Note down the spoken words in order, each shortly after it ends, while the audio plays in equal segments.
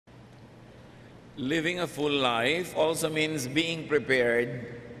Living a full life also means being prepared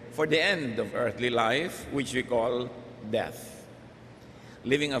for the end of earthly life, which we call death.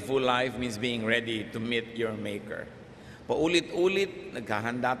 Living a full life means being ready to meet your Maker. Paulit-ulit,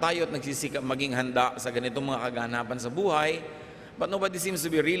 nagkahanda tayo at nagsisikap maging handa sa ganitong mga kaganapan sa buhay, but nobody seems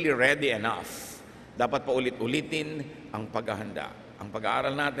to be really ready enough. Dapat paulit-ulitin ang paghahanda. Ang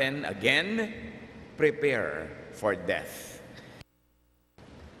pag-aaral natin, again, prepare for death.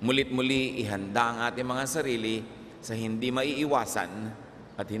 Mulit-muli ihanda ang ating mga sarili sa hindi maiiwasan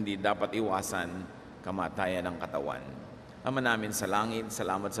at hindi dapat iwasan kamatayan ng katawan. Ama namin sa langit,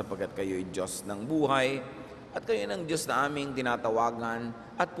 salamat sapagkat kayo'y Diyos ng buhay at kayo ng Diyos na aming tinatawagan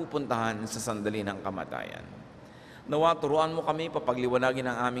at pupuntahan sa sandali ng kamatayan. Nawa, turuan mo kami papagliwanagin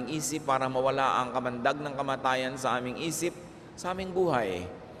ang aming isip para mawala ang kamandag ng kamatayan sa aming isip, sa aming buhay.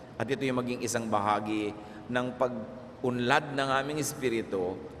 At ito yung maging isang bahagi ng pag-unlad ng aming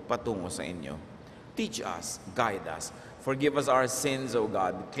espiritu patungo sa inyo. Teach us, guide us, forgive us our sins, O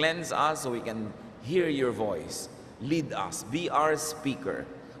God. Cleanse us so we can hear your voice. Lead us, be our speaker.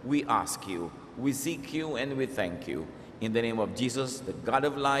 We ask you, we seek you, and we thank you. In the name of Jesus, the God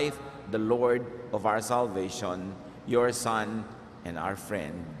of life, the Lord of our salvation, your Son and our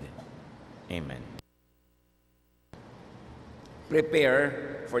friend. Amen.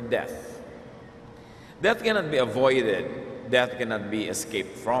 Prepare for death. Death cannot be avoided. Death cannot be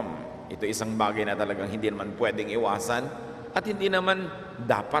escaped from. Ito isang bagay na talagang hindi naman pwedeng iwasan at hindi naman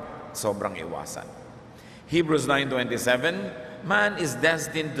dapat sobrang iwasan. Hebrews 9:27, man is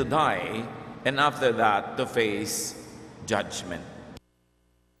destined to die and after that to face judgment.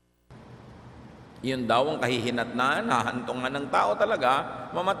 Yun daw ang kahihinatnan, hahantungan ng tao talaga,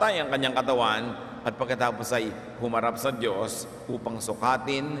 mamatay ang kanyang katawan at pagkatapos ay humarap sa Diyos upang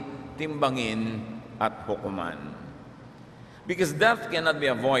sukatin, timbangin at hukuman. Because death cannot be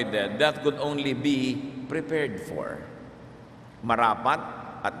avoided, death could only be prepared for. Marapat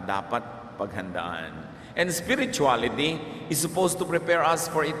at dapat paghandaan. And spirituality is supposed to prepare us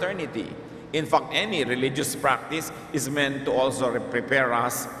for eternity. In fact, any religious practice is meant to also prepare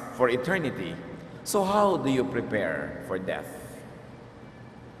us for eternity. So how do you prepare for death?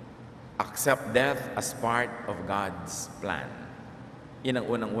 Accept death as part of God's plan. Yan ang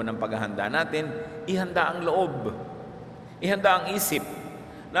unang-unang paghahanda natin, ihanda ang loob. Ihanda ang isip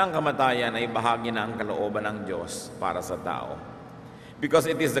na ang kamatayan ay bahagi na ang kalooban ng Diyos para sa tao. Because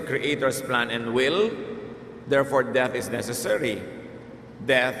it is the Creator's plan and will, therefore death is necessary.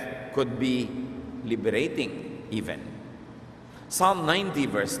 Death could be liberating even. Psalm 90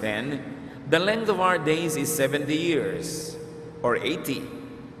 verse 10, the length of our days is 70 years, or 80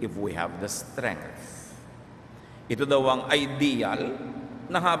 if we have the strength. Ito daw ang ideal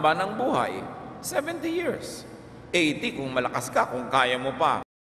na haba ng buhay, 70 years. 80 kung malakas ka, kung kaya mo pa.